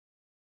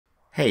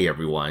Hey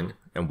everyone,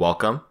 and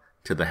welcome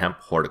to the Hemp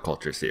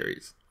Horticulture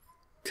series.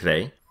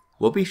 Today,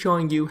 we'll be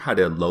showing you how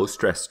to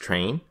low-stress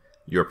train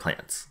your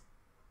plants.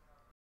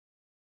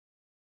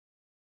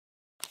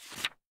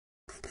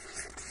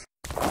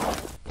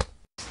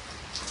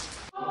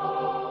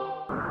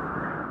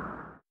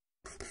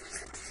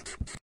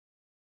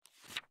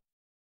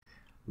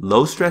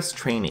 Low-stress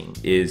training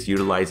is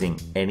utilizing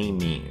any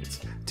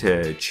means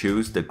to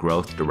choose the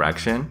growth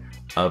direction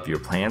of your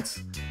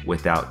plants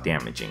without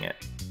damaging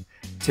it.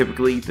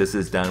 Typically, this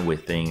is done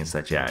with things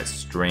such as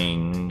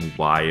string,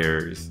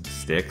 wires,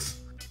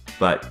 sticks,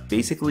 but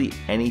basically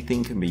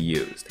anything can be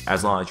used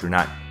as long as you're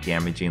not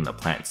damaging the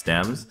plant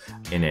stems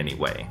in any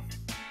way.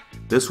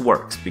 This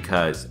works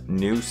because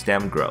new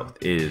stem growth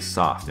is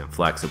soft and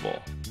flexible,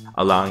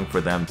 allowing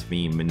for them to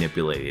be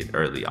manipulated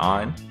early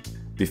on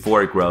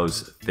before it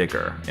grows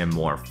thicker and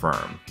more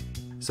firm.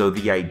 So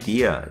the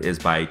idea is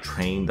by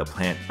training the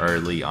plant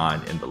early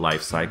on in the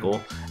life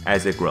cycle,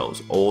 as it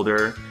grows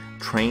older,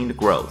 trained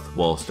growth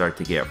will start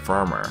to get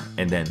firmer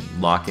and then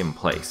lock in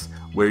place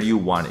where you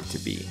want it to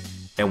be.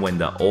 And when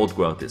the old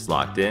growth is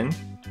locked in,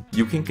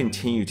 you can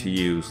continue to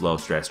use low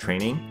stress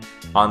training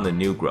on the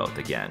new growth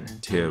again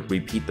to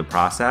repeat the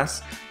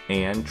process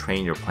and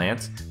train your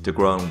plants to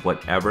grow in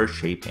whatever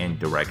shape and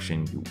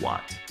direction you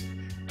want.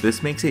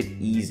 This makes it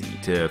easy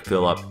to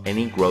fill up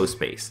any grow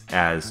space,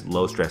 as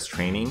low stress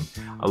training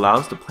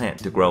allows the plant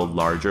to grow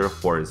larger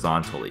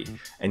horizontally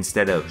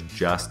instead of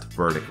just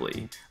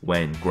vertically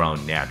when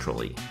grown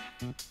naturally.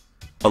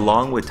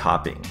 Along with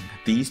topping,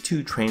 these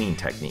two training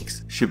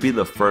techniques should be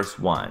the first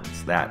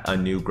ones that a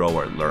new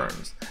grower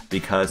learns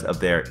because of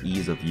their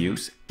ease of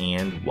use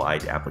and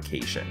wide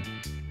application,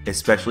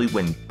 especially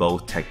when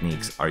both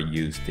techniques are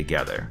used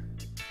together.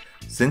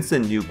 Since the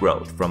new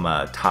growth from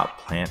a top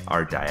plant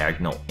are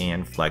diagonal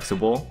and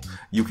flexible,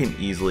 you can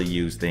easily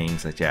use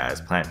things such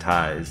as plant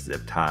ties,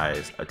 zip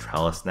ties, a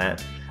trellis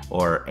net,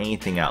 or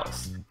anything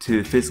else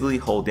to physically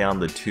hold down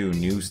the two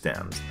new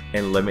stems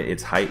and limit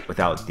its height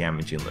without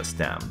damaging the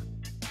stem.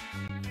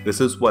 This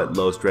is what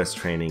low stress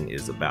training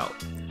is about.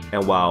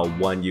 And while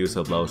one use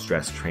of low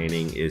stress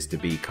training is to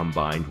be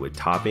combined with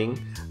topping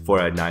for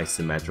a nice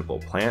symmetrical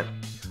plant,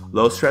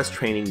 low stress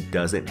training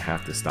doesn't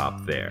have to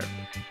stop there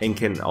and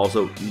can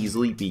also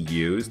easily be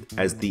used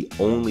as the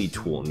only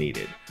tool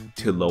needed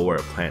to lower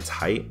a plant's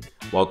height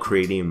while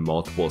creating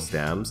multiple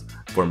stems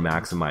for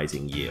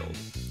maximizing yield.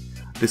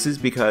 This is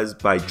because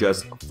by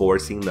just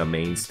forcing the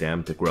main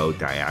stem to grow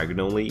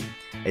diagonally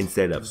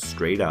instead of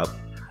straight up,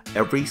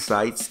 every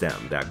side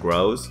stem that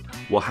grows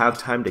will have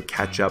time to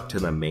catch up to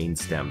the main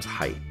stem's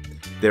height,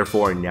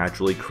 therefore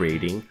naturally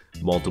creating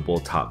multiple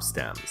top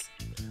stems.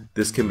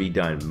 This can be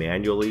done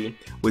manually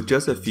with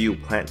just a few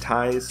plant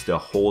ties to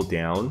hold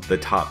down the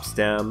top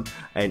stem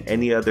and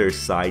any other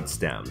side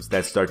stems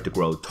that start to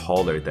grow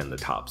taller than the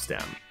top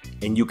stem.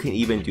 And you can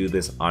even do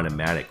this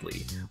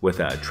automatically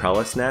with a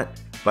trellis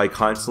net by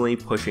constantly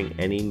pushing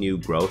any new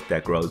growth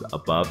that grows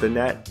above the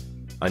net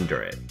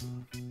under it.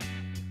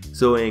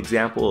 So an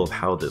example of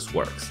how this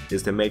works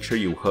is to make sure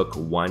you hook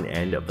one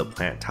end of the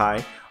plant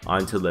tie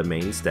onto the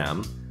main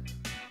stem,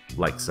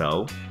 like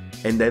so,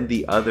 and then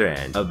the other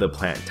end of the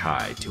plant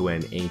tie to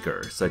an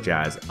anchor, such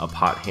as a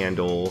pot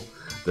handle,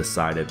 the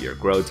side of your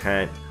grow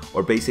tent,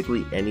 or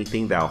basically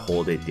anything that'll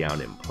hold it down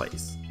in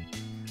place.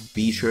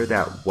 Be sure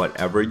that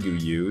whatever you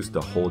use to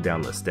hold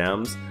down the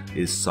stems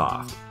is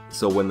soft,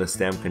 so when the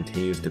stem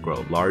continues to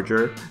grow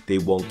larger, they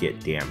won't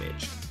get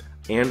damaged.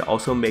 And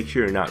also make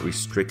sure you're not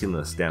restricting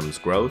the stem's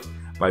growth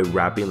by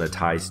wrapping the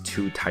ties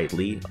too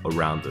tightly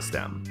around the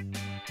stem.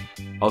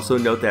 Also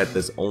note that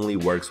this only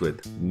works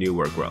with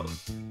newer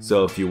growth,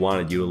 so if you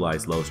want to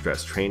utilize low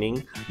stress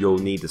training, you'll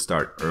need to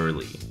start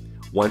early.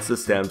 Once the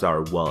stems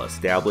are well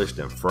established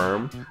and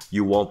firm,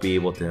 you won't be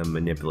able to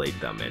manipulate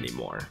them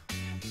anymore.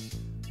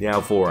 Now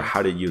for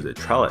how to use a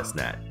trellis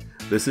net.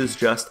 This is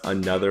just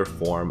another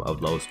form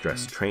of low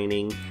stress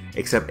training,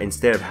 except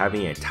instead of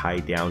having to tie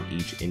down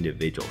each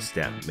individual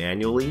stem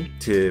manually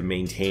to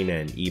maintain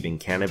an even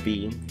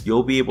canopy,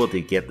 you'll be able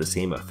to get the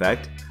same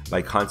effect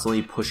by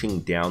constantly pushing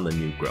down the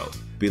new growth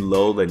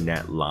below the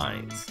net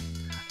lines.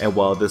 And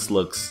while this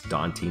looks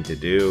daunting to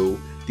do,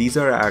 these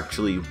are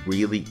actually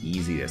really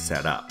easy to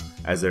set up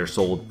as they're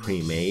sold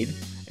pre-made,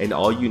 and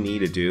all you need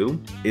to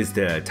do is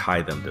to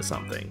tie them to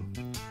something.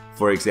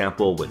 For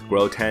example, with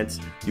grow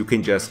tents, you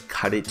can just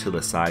cut it to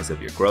the size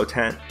of your grow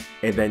tent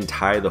and then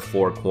tie the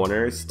four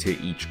corners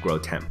to each grow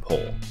tent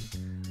pole.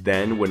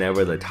 Then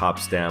whenever the top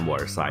stem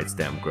or side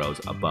stem grows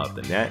above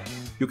the net,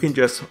 you can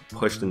just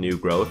push the new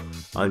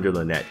growth under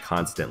the net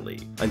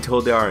constantly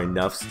until there are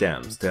enough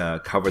stems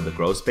to cover the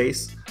grow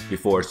space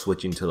before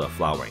switching to the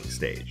flowering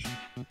stage.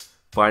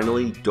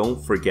 Finally,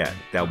 don't forget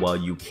that while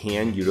you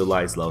can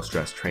utilize low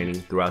stress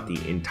training throughout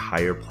the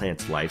entire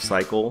plant's life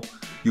cycle,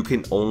 you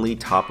can only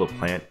top a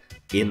plant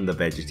in the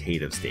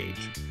vegetative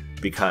stage,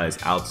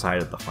 because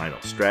outside of the final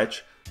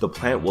stretch, the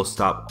plant will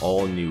stop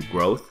all new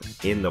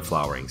growth in the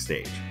flowering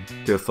stage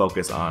to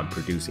focus on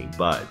producing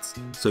buds,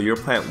 so your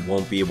plant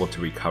won't be able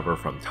to recover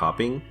from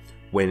topping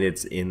when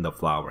it's in the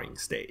flowering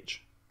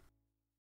stage.